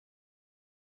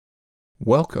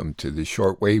Welcome to the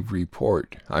Shortwave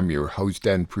Report. I'm your host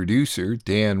and producer,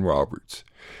 Dan Roberts.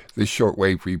 The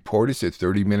Shortwave Report is a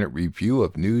 30-minute review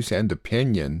of news and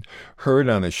opinion heard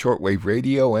on a shortwave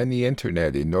radio and the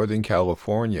internet in Northern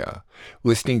California.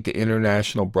 Listening to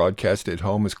international broadcast at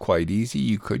home is quite easy.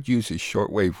 You could use a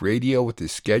shortwave radio with a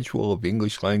schedule of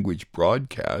English language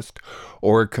broadcast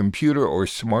or a computer or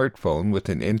smartphone with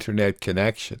an internet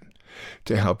connection.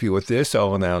 To help you with this,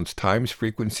 I'll announce times,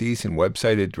 frequencies, and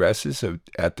website addresses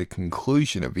at the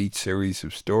conclusion of each series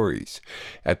of stories.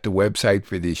 At the website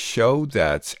for this show,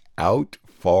 that's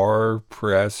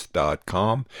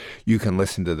outfarpress.com, you can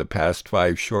listen to the past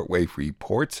 5 shortwave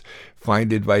reports,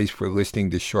 find advice for listening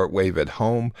to shortwave at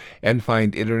home, and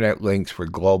find internet links for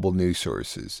global news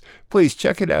sources. Please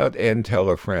check it out and tell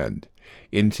a friend.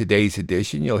 In today's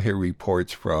edition, you'll hear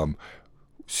reports from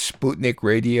Sputnik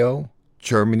Radio,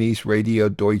 Germany's Radio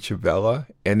Deutsche-Welle,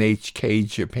 NHK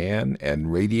Japan,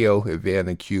 and Radio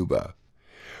Havana Cuba.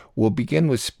 We'll begin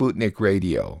with Sputnik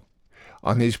Radio.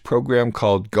 On his program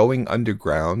called Going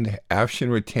Underground, Afshin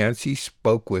Rattansi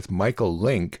spoke with Michael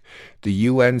Link, the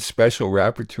UN Special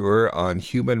Rapporteur on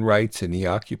Human Rights in the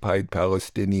Occupied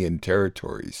Palestinian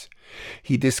Territories.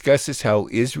 He discusses how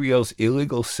Israel's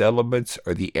illegal settlements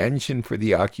are the engine for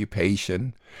the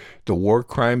occupation, the war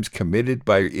crimes committed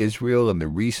by Israel in the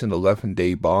recent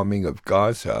 11-day bombing of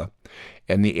Gaza,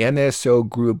 and the NSO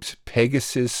group's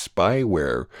Pegasus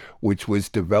spyware, which was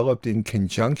developed in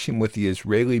conjunction with the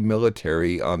Israeli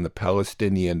military on the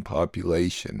Palestinian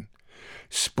population.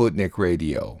 Sputnik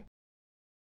Radio.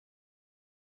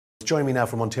 Joining me now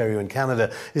from Ontario in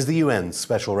Canada is the UN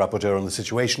Special Rapporteur on the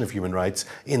situation of human rights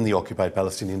in the occupied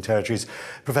Palestinian territories,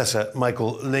 Professor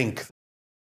Michael Link.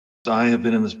 I have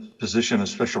been in this position as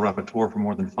Special Rapporteur for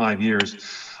more than 5 years.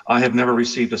 I have never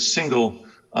received a single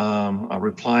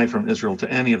reply from Israel to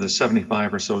any of the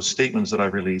 75 or so statements that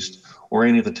I've released, or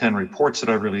any of the 10 reports that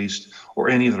I've released, or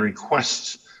any of the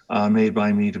requests made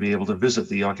by me to be able to visit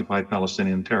the occupied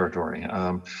Palestinian territory.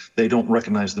 They don't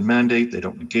recognize the mandate, they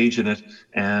don't engage in it,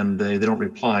 and they don't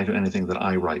reply to anything that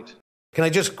I write. Can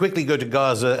I just quickly go to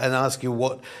Gaza and ask you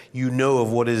what you know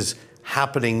of what is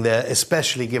happening there,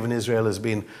 especially given Israel has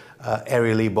been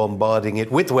aerially bombarding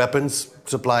it with weapons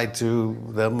supplied to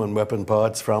them and weapon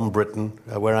parts from Britain,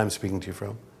 where I'm speaking to you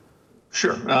from?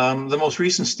 Sure. The most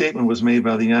recent statement was made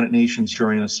by the United Nations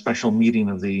during a special meeting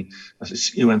of the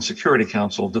UN Security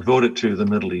Council devoted to the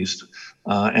Middle East.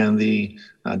 And the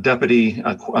deputy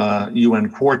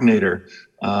UN coordinator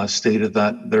stated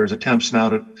that there's attempts now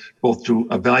to both to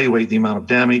evaluate the amount of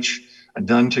damage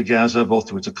done to Gaza, both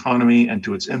to its economy and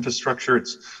to its infrastructure.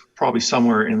 It's probably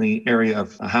somewhere in the area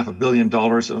of $500 million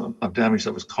of damage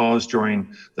that was caused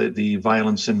during the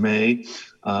violence in May.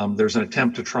 There's an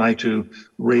attempt to try to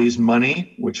raise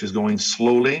money, which is going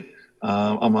slowly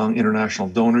among international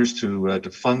donors to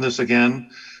fund this again.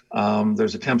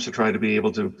 There's attempts to try to be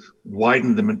able to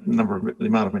widen the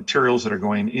amount of materials that are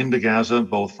going into Gaza,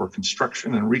 both for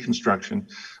construction and reconstruction,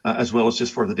 as well as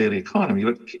just for the daily economy.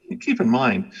 But keep in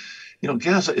mind,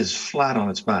 Gaza is flat on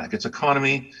its back. Its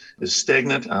economy is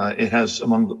stagnant. It has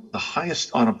among the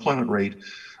highest unemployment rate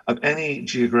of any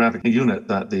geographic unit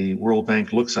that the World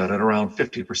Bank looks at around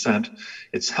 50%.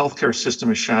 Its healthcare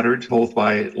system is shattered, both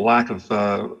by lack of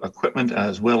equipment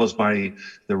as well as by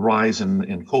the rise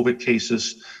in COVID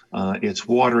cases. Its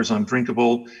water is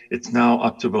undrinkable. It's now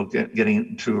up to about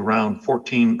getting to around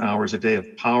 14 hours a day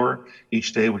of power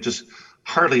each day, which is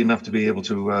hardly enough to be able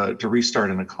to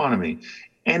restart an economy.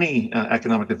 Any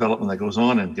economic development that goes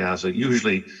on in Gaza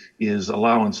usually is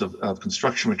allowance of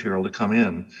construction material to come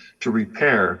in to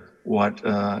repair what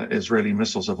Israeli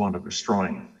missiles have wound up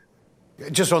destroying.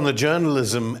 Just on the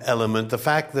journalism element, the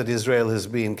fact that Israel has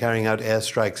been carrying out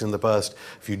airstrikes in the past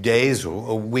few days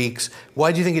or weeks,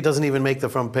 why do you think it doesn't even make the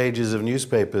front pages of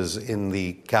newspapers in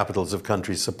the capitals of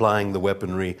countries supplying the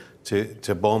weaponry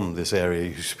to bomb this area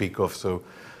you speak of so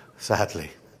sadly?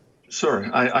 Sure.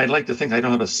 I'd like to think I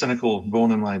don't have a cynical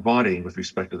bone in my body with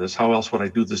respect to this. How else would I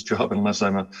do this job unless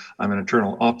I'm an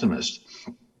eternal optimist?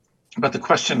 But the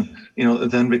question,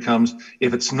 then becomes,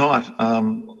 if it's not,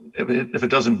 if it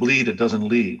doesn't bleed, it doesn't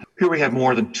lead. Here we have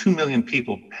more than 2 million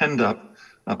people penned up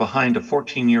behind a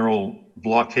 14-year-old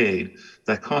blockade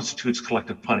that constitutes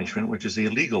collective punishment, which is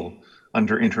illegal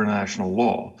under international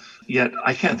law. Yet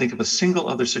I can't think of a single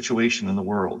other situation in the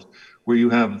world where you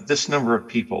have this number of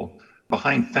people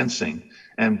behind fencing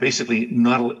and basically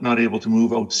not able to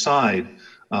move outside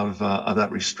of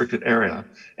that restricted area.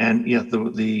 And yet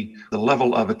the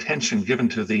level of attention given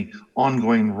to the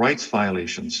ongoing rights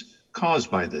violations caused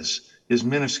by this is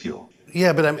minuscule.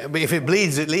 Yeah, but if it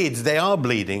bleeds, it leads. They are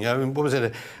bleeding. I mean, what was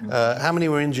it? How many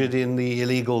were injured in the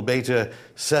illegal beta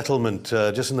settlement?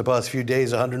 Just in the past few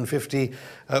days, 150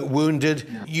 wounded.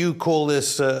 Yeah. You call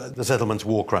this the settlement's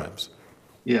war crimes?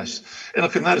 Yes. And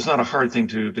look, and that is not a hard thing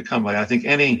to come by. I think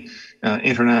any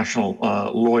international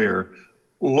lawyer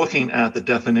looking at the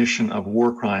definition of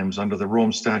war crimes under the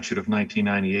Rome Statute of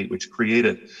 1998, which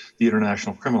created the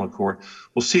International Criminal Court,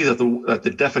 will see that the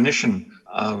definition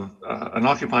of an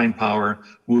occupying power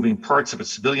moving parts of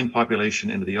its civilian population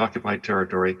into the occupied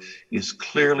territory is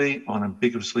clearly,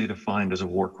 unambiguously defined as a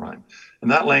war crime.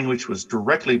 And that language was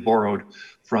directly borrowed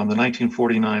from the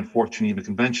 1949 Fourth Geneva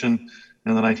Convention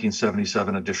and the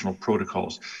 1977 additional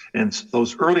protocols. And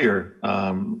those earlier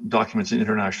documents in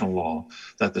international law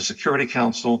that the Security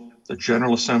Council, the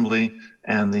General Assembly,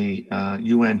 and the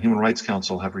UN Human Rights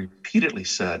Council have repeatedly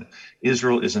said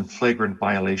Israel is in flagrant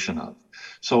violation of.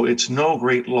 So it's no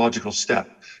great logical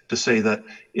step to say that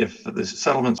if the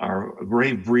settlements are a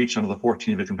grave breach under the Fourth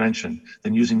Geneva Convention,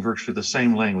 then using virtually the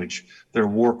same language, they're a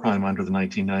war crime under the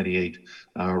 1998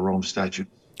 Rome Statute.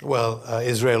 Well,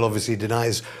 Israel obviously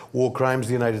denies war crimes.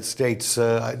 The United States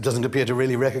doesn't appear to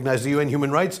really recognize the UN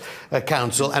Human Rights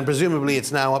Council, and presumably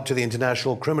it's now up to the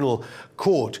International Criminal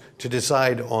Court to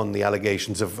decide on the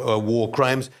allegations of war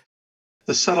crimes.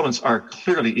 The settlements are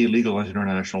clearly illegal under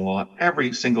international law.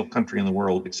 Every single country in the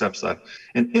world accepts that.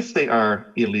 And if they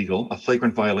are illegal, a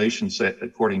flagrant violation,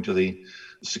 according to the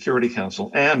Security Council,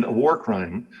 and a war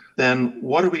crime, then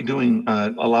what are we doing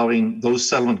allowing those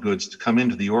settlement goods to come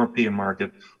into the European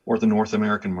market or the North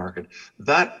American market?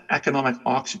 That economic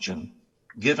oxygen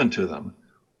given to them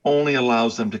only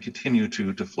allows them to continue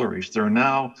to flourish. There are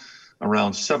now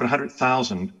around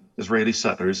 700,000 Israeli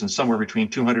settlers and somewhere between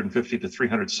 250 to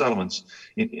 300 settlements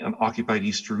in occupied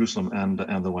East Jerusalem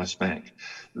and the West Bank.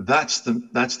 That's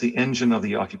the engine of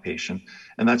the occupation,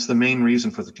 and that's the main reason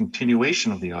for the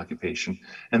continuation of the occupation,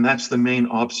 and that's the main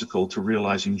obstacle to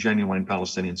realizing genuine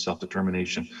Palestinian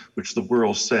self-determination, which the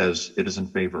world says it is in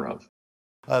favor of.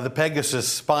 The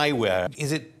Pegasus spyware,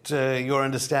 is it your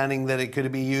understanding that it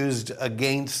could be used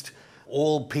against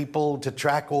all people, to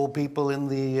track all people in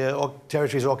the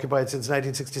territories occupied since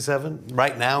 1967,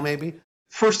 right now maybe?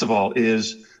 First of all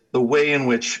is the way in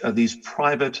which these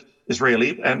private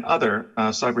Israeli and other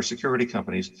cybersecurity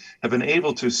companies have been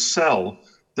able to sell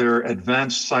their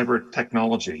advanced cyber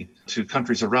technology to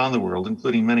countries around the world,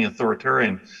 including many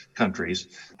authoritarian countries,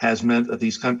 has meant that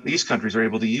these countries are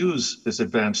able to use this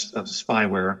advanced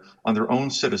spyware on their own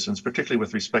citizens, particularly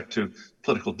with respect to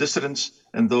political dissidents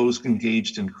and those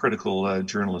engaged in critical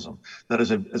journalism. That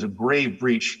is a grave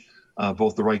breach of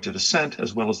both the right to dissent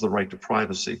as well as the right to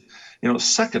privacy.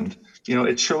 Second,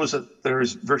 it shows that there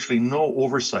is virtually no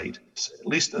oversight, at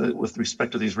least with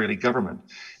respect to the Israeli government,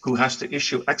 who has to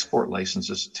issue export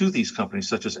licenses to these companies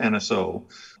such as NSO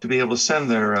to be able to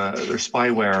send their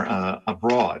spyware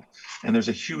abroad. And there's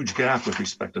a huge gap with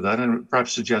respect to that, and it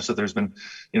perhaps suggests that there's been,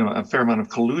 a fair amount of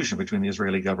collusion between the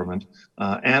Israeli government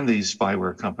and these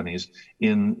spyware companies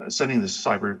in sending this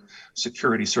cyber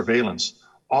security surveillance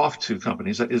off to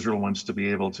companies that Israel wants to be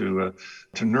able to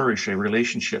nourish a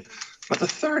relationship. But the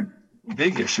third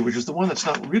big issue, which is the one that's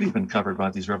not really been covered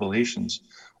by these revelations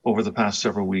over the past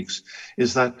several weeks,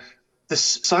 is that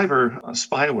this cyber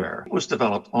spyware was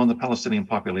developed on the Palestinian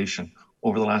population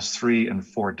over the last 3 and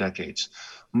 4 decades.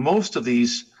 Most of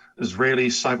these Israeli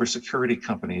cybersecurity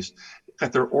companies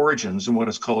got their origins in what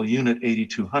is called Unit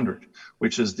 8200,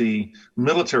 which is the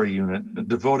military unit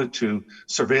devoted to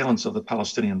surveillance of the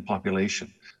Palestinian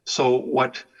population. So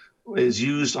what is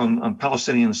used on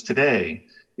Palestinians today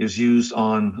is used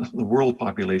on the world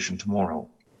population tomorrow.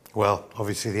 Well,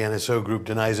 obviously the NSO group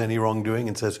denies any wrongdoing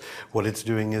and says what it's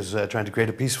doing is trying to create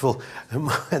a peaceful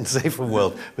and safer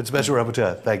world. But Special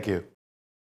Rapporteur, thank you.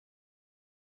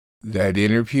 That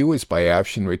interview was by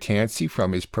Afshin Rattansi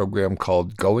from his program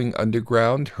called Going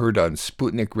Underground, heard on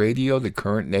Sputnik Radio, the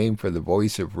current name for the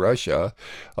Voice of Russia,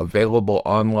 available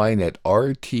online at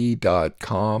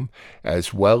rt.com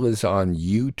as well as on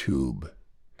YouTube.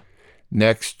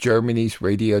 Next, Germany's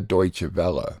Radio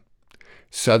Deutsche-Welle.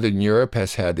 Southern Europe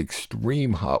has had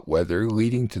extreme hot weather,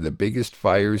 leading to the biggest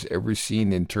fires ever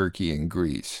seen in Turkey and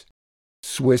Greece.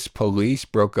 Swiss police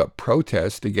broke up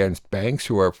protests against banks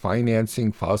who are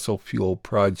financing fossil fuel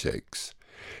projects.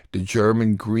 The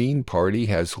German Green Party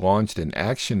has launched an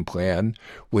action plan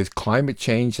with climate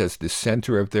change as the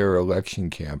center of their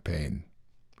election campaign.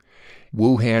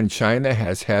 Wuhan, China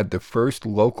has had the first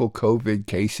local COVID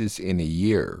cases in a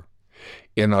year.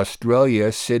 In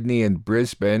Australia, Sydney and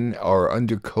Brisbane are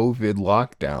under COVID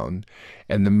lockdown,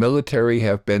 and the military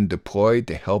have been deployed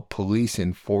to help police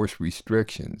enforce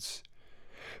restrictions.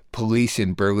 Police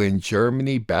in Berlin,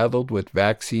 Germany battled with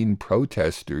vaccine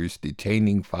protesters,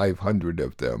 detaining 500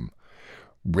 of them.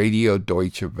 Radio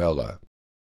Deutsche-Welle.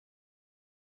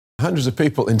 Hundreds of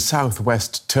people in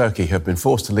southwest Turkey have been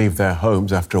forced to leave their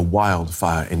homes after a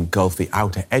wildfire engulfed the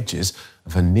outer edges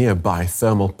of a nearby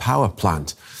thermal power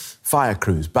plant. Fire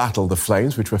crews battled the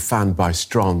flames, which were fanned by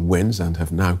strong winds, and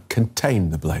have now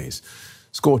contained the blaze.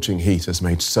 Scorching heat has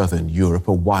made southern Europe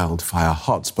a wildfire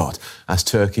hotspot as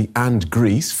Turkey and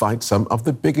Greece fight some of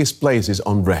the biggest blazes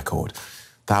on record.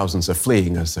 Thousands are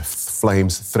fleeing as the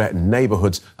flames threaten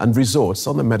neighbourhoods and resorts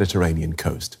on the Mediterranean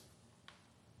coast.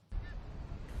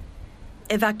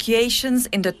 Evacuations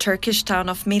in the Turkish town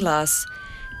of Milas.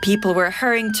 People were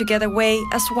hurrying to get away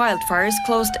as wildfires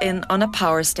closed in on a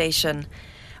power station.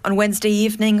 On Wednesday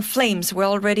evening, flames were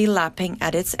already lapping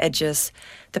at its edges.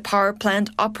 The power plant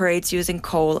operates using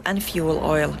coal and fuel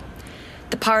oil.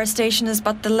 The power station is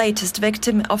but the latest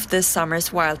victim of this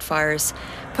summer's wildfires.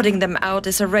 Putting them out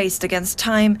is a race against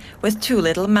time with too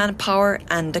little manpower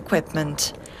and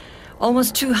equipment.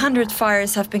 Almost 200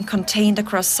 fires have been contained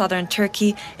across southern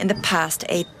Turkey in the past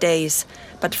 8 days,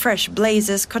 but fresh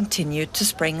blazes continue to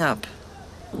spring up.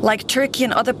 Like Turkey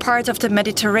and other parts of the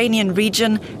Mediterranean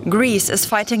region, Greece is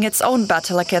fighting its own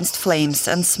battle against flames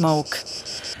and smoke.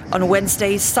 On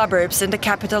Wednesday, suburbs in the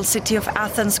capital city of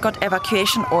Athens got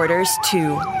evacuation orders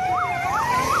too.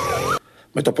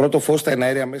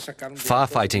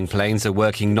 Firefighting planes are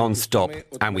working non-stop,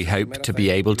 and we hope to be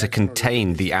able to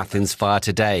contain the Athens fire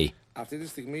today.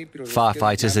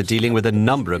 Firefighters are dealing with a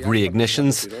number of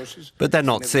reignitions, but they're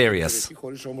not serious.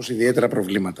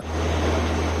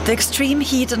 The extreme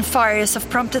heat and fires have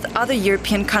prompted other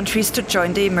European countries to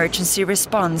join the emergency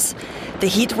response. The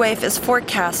heat wave is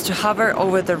forecast to hover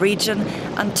over the region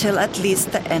until at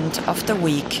least the end of the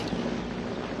week.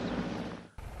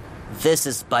 This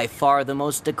is by far the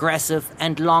most aggressive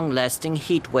and long-lasting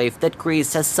heat wave that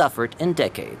Greece has suffered in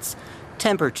decades.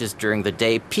 Temperatures during the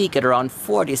day peak at around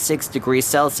 46 degrees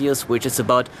Celsius, which is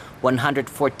about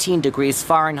 114 degrees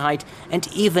Fahrenheit, and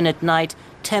even at night,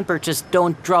 temperatures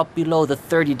don't drop below the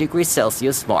 30 degrees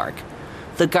Celsius mark.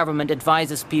 The government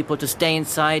advises people to stay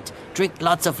inside, drink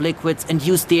lots of liquids and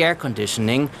use the air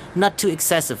conditioning. Not too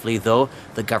excessively though.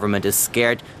 The government is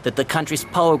scared that the country's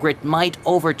power grid might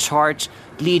overcharge,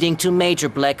 leading to major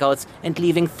blackouts and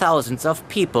leaving thousands of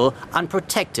people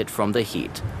unprotected from the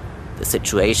heat. The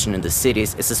situation in the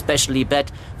cities is especially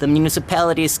bad. The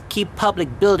municipalities keep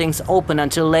public buildings open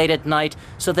until late at night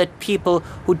so that people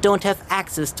who don't have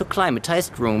access to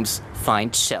climatized rooms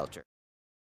find shelter.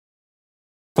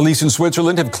 Police in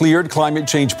Switzerland have cleared climate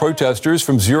change protesters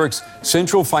from Zurich's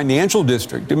central financial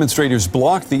district. Demonstrators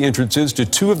blocked the entrances to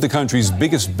two of the country's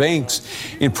biggest banks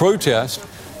in protest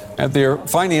at their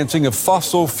financing of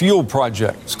fossil fuel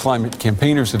projects. Climate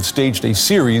campaigners have staged a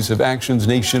series of actions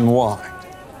nationwide.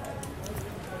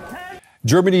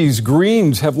 Germany's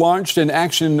Greens have launched an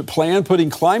action plan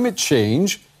putting climate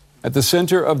change at the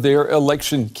center of their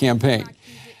election campaign.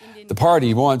 The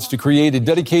party wants to create a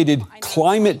dedicated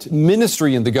climate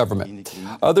ministry in the government.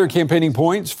 Other campaigning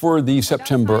points for the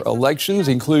September elections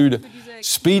include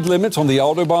speed limits on the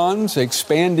autobahns,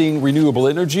 expanding renewable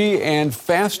energy, and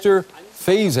faster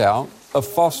phase-out of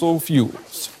fossil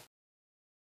fuels.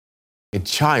 In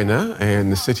China, in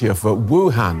the city of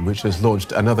Wuhan, which has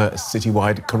launched another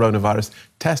citywide coronavirus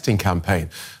testing campaign.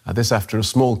 This after a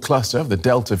small cluster of the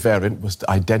Delta variant was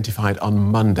identified on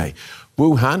Monday.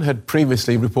 Wuhan had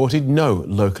previously reported no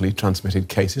locally transmitted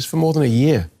cases for more than a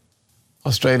year.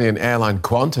 Australian airline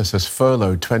Qantas has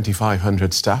furloughed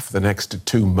 2,500 staff for the next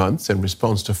 2 months in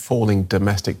response to falling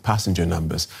domestic passenger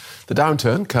numbers. The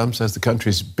downturn comes as the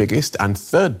country's biggest and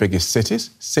third biggest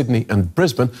cities, Sydney and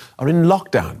Brisbane, are in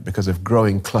lockdown because of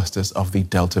growing clusters of the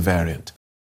Delta variant.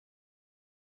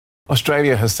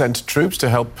 Australia has sent troops to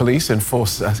help police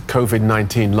enforce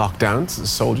COVID-19 lockdowns.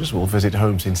 Soldiers will visit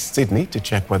homes in Sydney to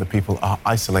check whether people are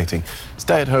isolating.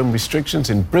 Stay-at-home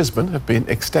restrictions in Brisbane have been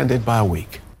extended by a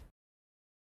week.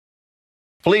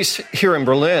 Police here in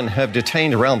Berlin have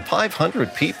detained around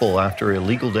 500 people after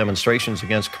illegal demonstrations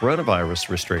against coronavirus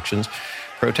restrictions.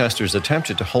 Protesters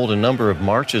attempted to hold a number of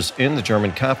marches in the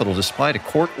German capital despite a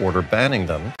court order banning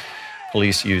them.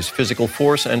 Police used physical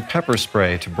force and pepper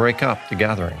spray to break up the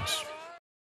gatherings.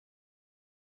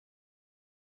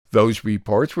 Those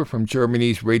reports were from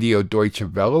Germany's Radio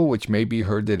Deutsche-Welle, which may be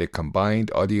heard at a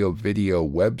combined audio-video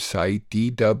website,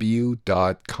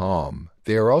 dw.com.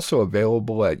 They are also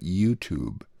available at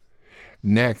YouTube.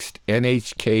 Next,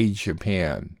 NHK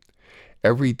Japan.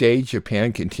 Every day,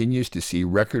 Japan continues to see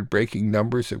record-breaking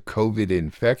numbers of COVID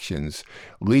infections,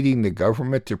 leading the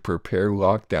government to prepare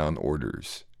lockdown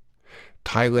orders.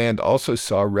 Thailand also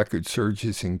saw record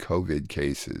surges in COVID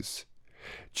cases.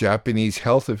 Japanese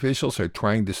health officials are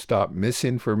trying to stop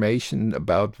misinformation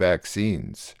about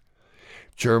vaccines.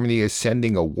 Germany is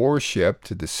sending a warship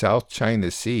to the South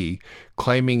China Sea,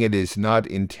 claiming it is not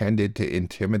intended to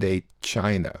intimidate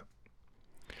China.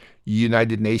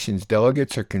 United Nations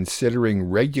delegates are considering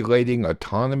regulating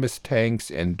autonomous tanks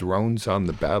and drones on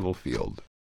the battlefield.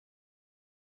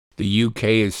 The UK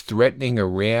is threatening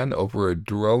Iran over a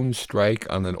drone strike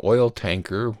on an oil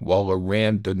tanker while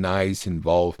Iran denies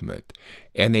involvement.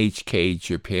 NHK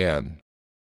Japan.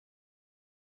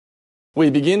 We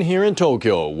begin here in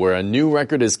Tokyo, where a new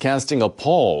record is casting a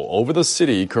pall over the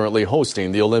city currently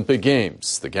hosting the Olympic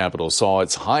Games. The capital saw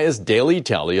its highest daily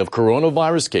tally of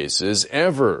coronavirus cases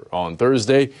ever on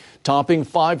Thursday, topping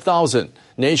 5,000.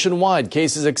 Nationwide,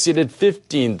 cases exceeded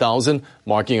 15,000,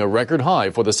 marking a record high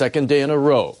for the second day in a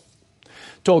row.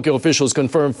 Tokyo officials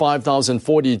confirmed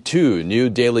 5,042 new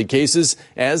daily cases.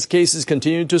 As cases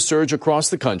continue to surge across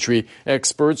the country,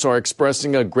 experts are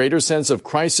expressing a greater sense of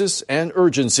crisis and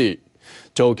urgency.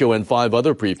 Tokyo and 5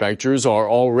 other prefectures are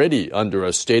already under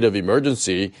a state of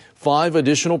emergency. 5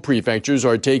 additional prefectures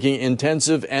are taking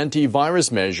intensive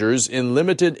antivirus measures in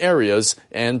limited areas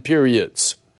and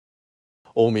periods.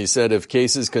 Omi said if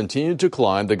cases continue to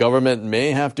climb, the government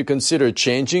may have to consider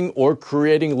changing or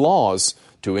creating laws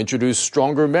to introduce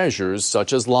stronger measures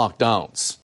such as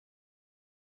lockdowns.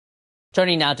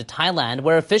 Turning now to Thailand,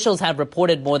 where officials have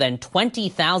reported more than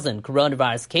 20,000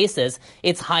 coronavirus cases,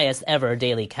 its highest ever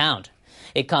daily count.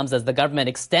 It comes as the government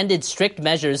extended strict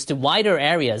measures to wider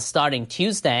areas starting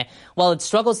Tuesday, while it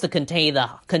struggles to contain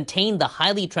the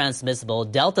highly transmissible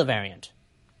Delta variant.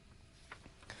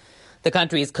 The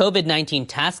country's COVID-19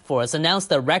 task force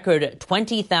announced a record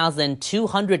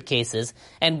 20,200 cases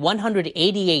and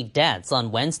 188 deaths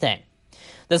on Wednesday.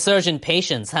 The surge in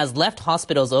patients has left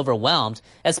hospitals overwhelmed,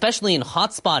 especially in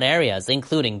hotspot areas,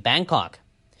 including Bangkok.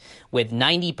 With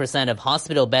 90% of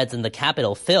hospital beds in the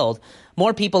capital filled,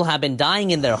 more people have been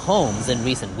dying in their homes in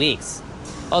recent weeks.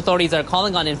 Authorities are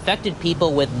calling on infected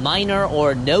people with minor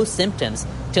or no symptoms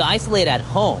to isolate at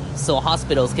home so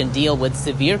hospitals can deal with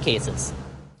severe cases.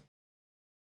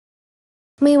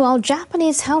 Meanwhile,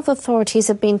 Japanese health authorities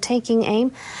have been taking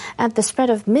aim at the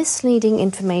spread of misleading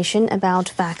information about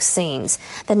vaccines.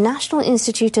 The National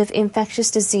Institute of Infectious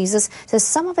Diseases says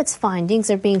some of its findings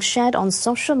are being shared on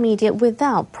social media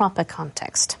without proper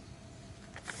context.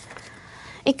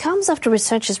 It comes after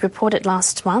researchers reported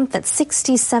last month that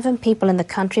 67 people in the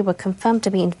country were confirmed to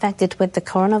be infected with the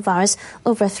coronavirus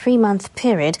over a 3-month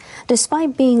period,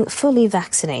 despite being fully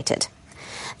vaccinated.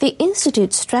 The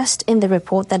institute stressed in the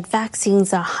report that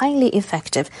vaccines are highly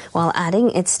effective, while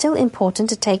adding it's still important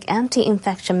to take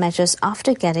anti-infection measures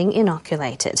after getting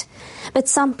inoculated. But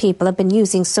some people have been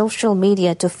using social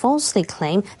media to falsely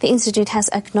claim the institute has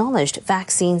acknowledged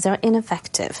vaccines are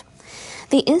ineffective.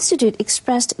 The institute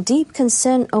expressed deep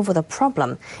concern over the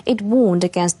problem. It warned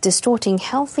against distorting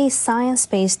healthy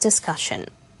science-based discussion.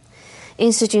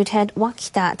 Institute head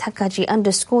Wakita Takaji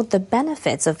underscored the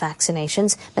benefits of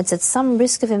vaccinations, but said some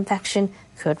risk of infection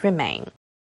could remain.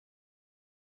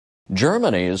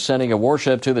 Germany is sending a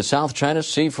warship to the South China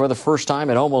Sea for the first time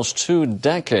in almost 2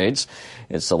 decades.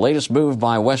 It's the latest move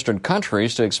by Western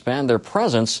countries to expand their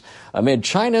presence amid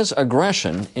China's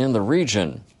aggression in the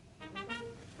region.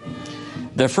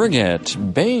 The frigate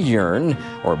Bayern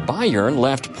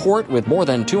left port with more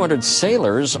than 200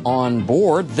 sailors on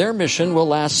board. Their mission will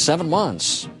last 7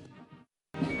 months.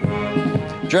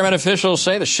 German officials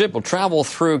say the ship will travel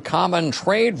through common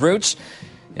trade routes.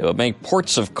 It will make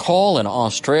ports of call in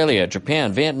Australia,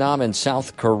 Japan, Vietnam, and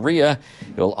South Korea.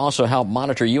 It will also help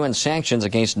monitor UN sanctions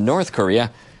against North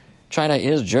Korea. China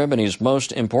is Germany's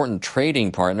most important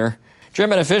trading partner.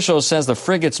 German officials says the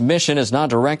frigate's mission is not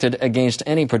directed against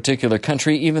any particular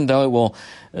country, even though it will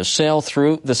sail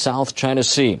through the South China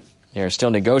Sea. They are still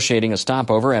negotiating a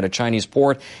stopover at a Chinese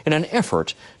port in an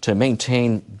effort to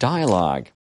maintain dialogue.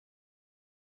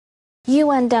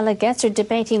 UN delegates are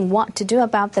debating what to do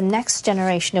about the next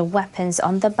generation of weapons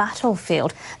on the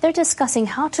battlefield. They're discussing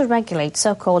how to regulate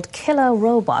so-called killer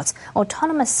robots,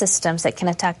 autonomous systems that can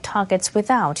attack targets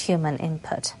without human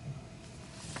input.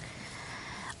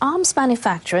 Arms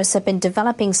manufacturers have been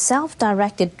developing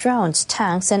self-directed drones,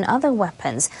 tanks, and other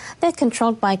weapons. They're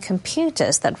controlled by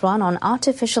computers that run on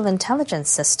artificial intelligence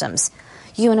systems.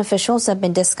 UN officials have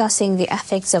been discussing the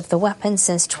ethics of the weapon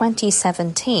since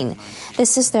 2017.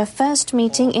 This is their first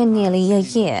meeting in nearly a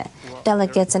year.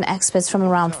 Delegates and experts from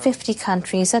around 50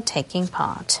 countries are taking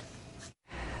part.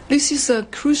 This is a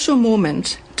crucial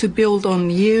moment to build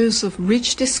on years of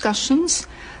rich discussions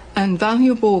and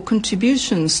valuable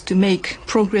contributions to make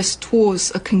progress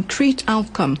towards a concrete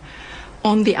outcome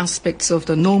on the aspects of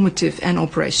the normative and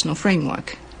operational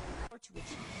framework.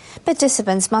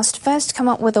 Participants must first come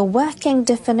up with a working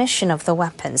definition of the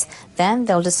weapons. Then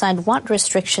they'll decide what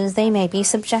restrictions they may be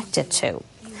subjected to.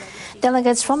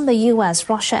 Delegates from the US,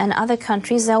 Russia and other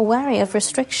countries are wary of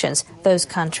restrictions. Those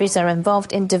countries are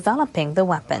involved in developing the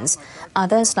weapons.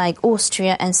 Others, like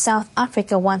Austria and South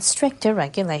Africa, want stricter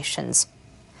regulations.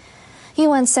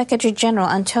 UN Secretary General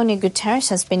Antonio Guterres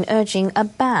has been urging a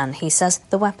ban. He says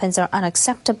the weapons are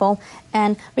unacceptable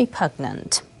and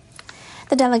repugnant.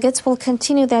 The delegates will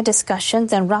continue their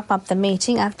discussions and wrap up the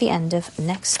meeting at the end of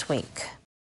next week.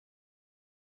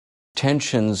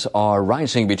 Tensions are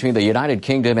rising between the United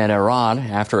Kingdom and Iran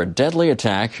after a deadly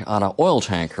attack on an oil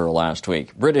tanker last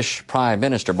week. British Prime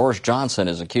Minister Boris Johnson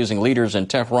is accusing leaders in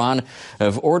Tehran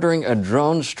of ordering a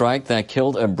drone strike that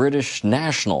killed a British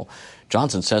national.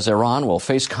 Johnson says Iran will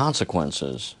face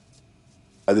consequences.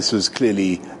 This was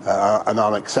clearly an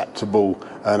unacceptable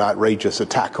and outrageous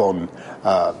attack on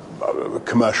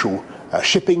commercial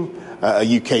shipping.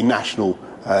 A UK national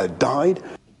died.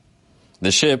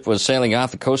 The ship was sailing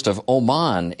off the coast of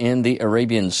Oman in the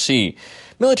Arabian Sea.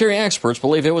 Military experts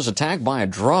believe it was attacked by a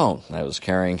drone that was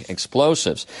carrying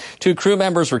explosives. 2 crew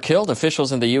members were killed.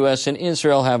 Officials in the U.S. and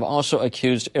Israel have also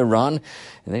accused Iran,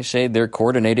 and they say they're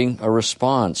coordinating a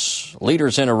response.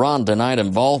 Leaders in Iran denied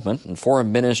involvement, and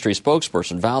Foreign Ministry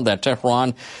spokesperson vowed that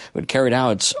Tehran would carry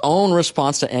out its own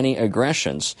response to any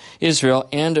aggressions. Israel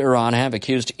and Iran have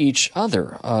accused each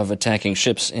other of attacking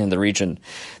ships in the region.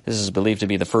 This is believed to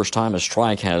be the first time a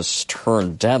strike has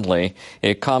turned deadly.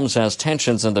 It comes as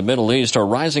tensions in the Middle East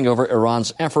are rising over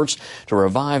Iran's efforts to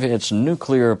revive its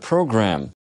nuclear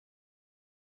program.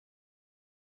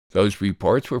 Those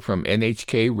reports were from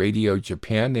NHK Radio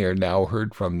Japan. They are now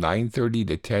heard from 9:30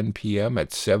 to 10 p.m.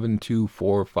 at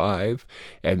 7245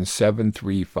 and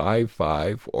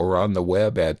 7355 or on the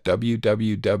web at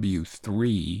www.nhk.or.jp.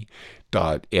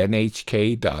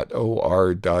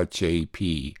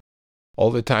 All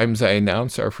the times I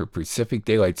announce are for Pacific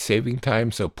Daylight Saving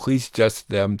Time, so please adjust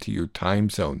them to your time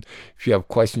zone. If you have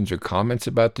questions or comments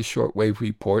about the Shortwave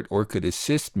Report or could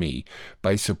assist me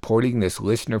by supporting this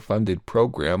listener-funded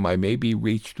program, I may be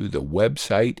reached through the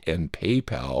website and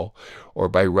PayPal or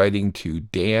by writing to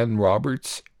Dan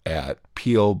Roberts at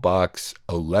P.O. Box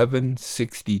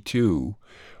 1162,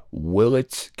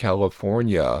 Willits,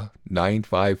 California,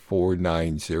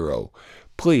 95490.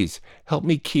 Please help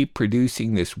me keep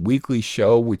producing this weekly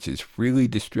show, which is freely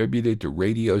distributed to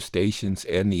radio stations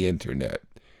and the internet.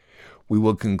 We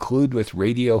will conclude with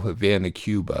Radio Havana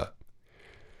Cuba.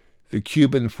 The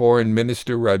Cuban Foreign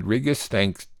Minister Rodriguez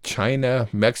thanks China,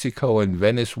 Mexico, and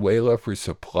Venezuela for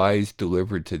supplies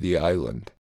delivered to the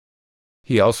island.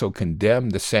 He also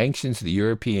condemned the sanctions the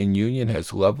European Union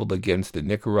has leveled against the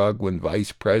Nicaraguan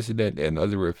vice president and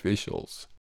other officials.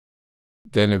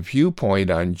 Then a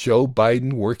viewpoint on Joe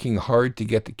Biden working hard to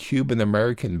get the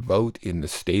Cuban-American vote in the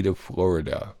state of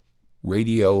Florida.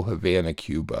 Radio Havana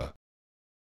Cuba.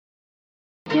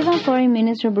 Cuban Foreign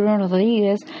Minister Bruno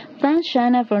Rodriguez thanked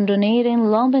China for donating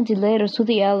lung ventilators to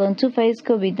the island to face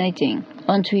COVID-19.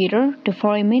 On Twitter, the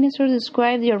foreign minister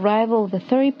described the arrival of the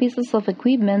 30 pieces of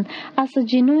equipment as a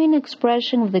genuine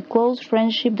expression of the close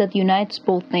friendship that unites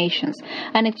both nations,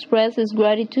 and expressed his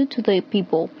gratitude to the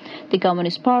people, the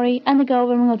Communist Party, and the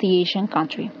government of the Asian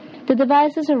country. The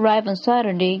devices arrived on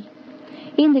Saturday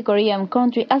in the Korean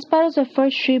country as part of the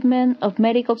first shipment of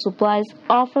medical supplies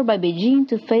offered by Beijing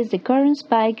to face the current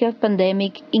spike of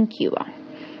pandemic in Cuba.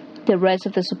 The rest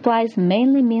of the supplies,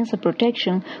 mainly means of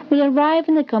protection, will arrive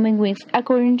in the coming weeks,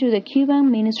 according to the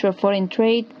Cuban Ministry of Foreign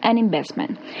Trade and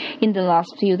Investment. In the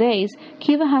last few days,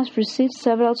 Cuba has received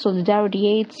several solidarity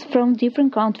aids from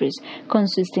different countries,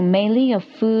 consisting mainly of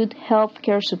food,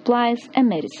 healthcare supplies, and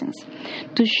medicines.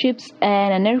 2 ships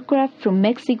and an aircraft from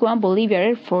Mexico and Bolivia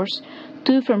Air Force,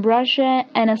 2 from Russia,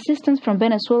 and assistance from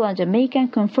Venezuela and Jamaica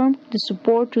confirmed the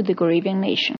support to the Caribbean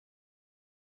nation.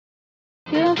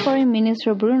 Cuban Foreign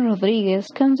Minister Bruno Rodriguez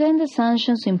condemned the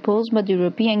sanctions imposed by the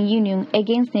European Union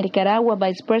against Nicaragua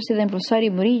Vice President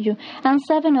Rosario Murillo and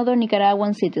 7 other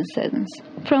Nicaraguan citizens.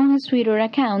 From his Twitter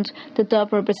account, the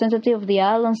top representative of the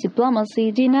island's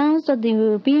diplomacy denounced that the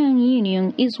European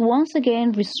Union is once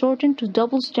again resorting to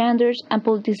double standards and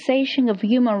politicization of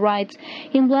human rights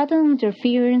in blatant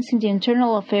interference in the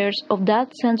internal affairs of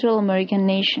that Central American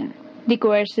nation. The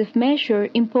coercive measure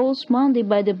imposed Monday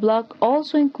by the bloc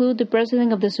also include the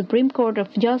President of the Supreme Court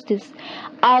of Justice,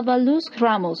 Alba Luz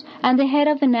Ramos, and the head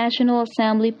of the National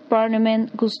Assembly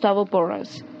Parliament, Gustavo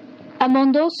Porras.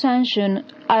 Among those sanctioned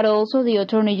are also the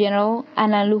Attorney General,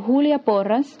 Ana Julia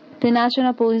Porras, the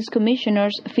National Police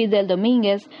Commissioners Fidel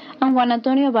Dominguez and Juan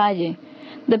Antonio Valle,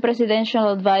 the Presidential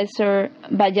Advisor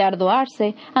Bayardo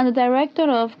Arce, and the Director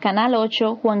of Canal 8,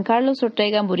 Juan Carlos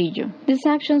Ortega Murillo. These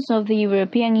actions of the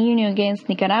European Union against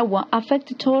Nicaragua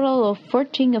affect a total of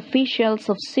 14 officials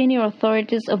of senior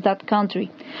authorities of that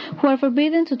country, who are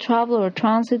forbidden to travel or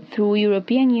transit through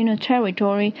European Union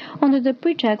territory under the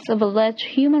pretext of alleged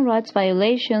human rights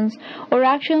violations or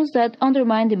actions that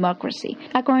undermine democracy.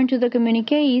 According to the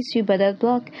communiqué issued by that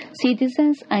bloc,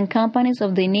 citizens and companies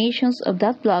of the nations of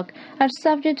that bloc are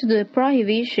subject to the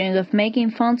prohibition of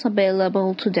making funds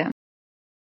available to them.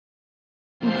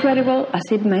 Incredible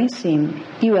as it may seem,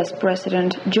 U.S.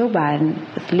 President Joe Biden,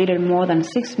 with little more than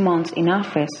 6 months in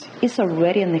office, is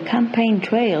already on the campaign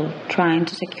trail trying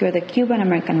to secure the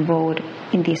Cuban-American vote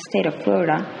in the state of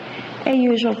Florida, a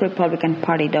usual Republican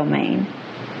Party domain.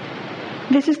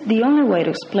 This is the only way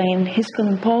to explain his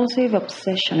compulsive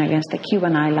obsession against the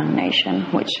Cuban island nation,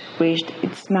 which reached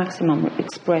its maximum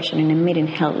expression in a meeting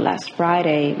held last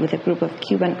Friday with a group of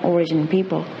Cuban-origin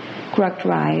people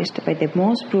characterized by the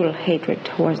most brutal hatred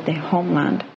towards their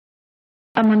homeland.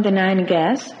 Among the 9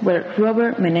 guests were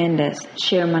Robert Menendez,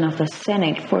 chairman of the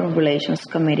Senate Foreign Relations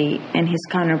Committee, and his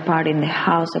counterpart in the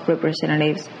House of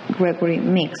Representatives, Gregory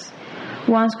Meeks,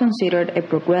 once considered a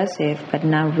progressive but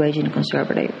now raging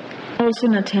conservative. Also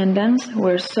in attendance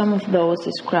were some of those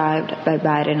described by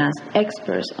Biden as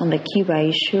experts on the Cuba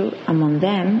issue, among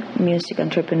them music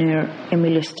entrepreneur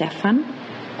Emilio Estefan,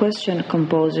 question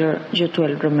composer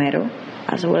Yotuel Romero,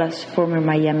 as well as former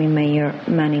Miami Mayor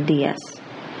Manny Diaz.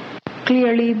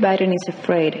 Clearly, Biden is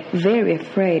afraid, very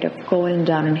afraid, of going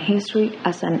down in history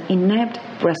as an inept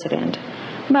president,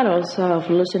 but also of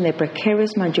losing the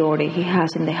precarious majority he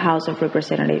has in the House of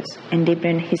Representatives and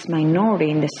deepening his minority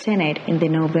in the Senate in the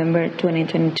November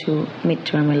 2022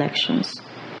 midterm elections.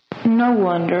 No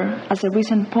wonder, as a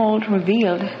recent poll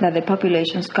revealed that the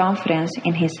population's confidence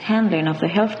in his handling of the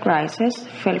health crisis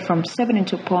fell from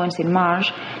 72 points in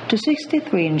March to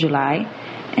 63 in July,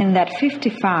 and that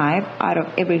 55 out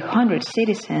of every 100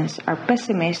 citizens are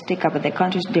pessimistic about the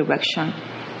country's direction,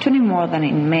 20 more than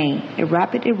in May, a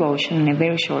rapid erosion in a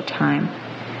very short time.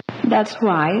 That's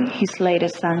why his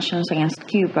latest sanctions against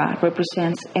Cuba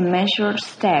represents a measured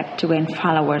step to gain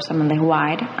followers among the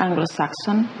white,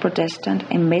 Anglo-Saxon, Protestant,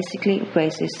 and basically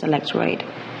racist electorate.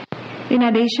 In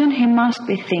addition, he must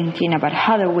be thinking about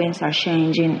how the winds are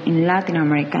changing in Latin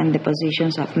America and the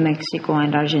positions of Mexico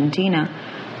and Argentina,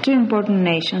 2 important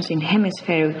nations in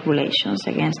hemispheric relations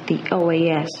against the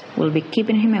OAS, will be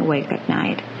keeping him awake at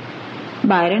night.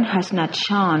 Biden has not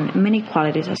shown many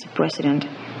qualities as a president,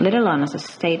 let alone as a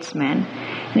statesman,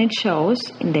 and it shows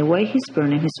in the way he's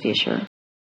burning his future.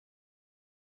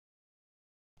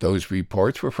 Those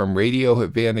reports were from Radio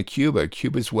Havana Cuba.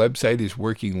 Cuba's website is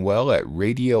working well at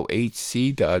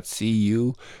radiohc.cu,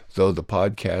 though the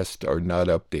podcasts are not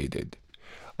updated.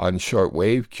 On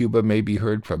shortwave, Cuba may be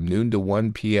heard from noon to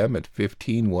 1 p.m. at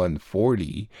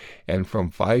 15140 and from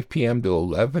 5 p.m. to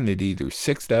 11 at either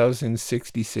 6000,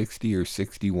 6060, or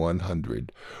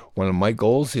 6100. One of my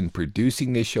goals in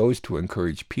producing this show is to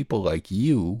encourage people like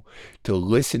you to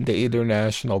listen to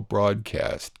international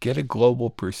broadcasts, get a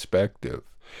global perspective.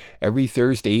 Every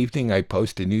Thursday evening, I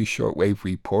post a new shortwave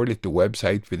report at the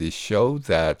website for this show.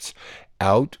 That's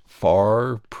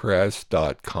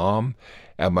outfarpress.com.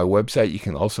 At my website, you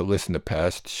can also listen to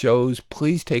past shows.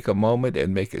 Please take a moment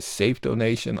and make a safe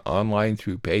donation online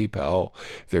through PayPal.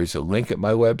 There's a link at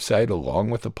my website along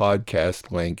with the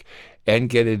podcast link, and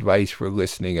get advice for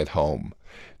listening at home.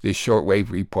 This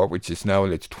shortwave report, which is now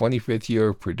in its 25th year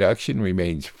of production,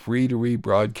 remains free to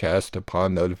rebroadcast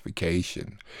upon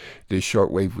notification. This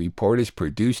shortwave report is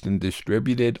produced and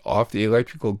distributed off the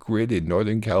electrical grid in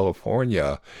Northern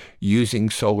California using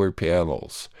solar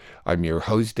panels. I'm your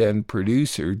host and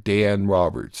producer, Dan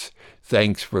Roberts.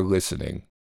 Thanks for listening.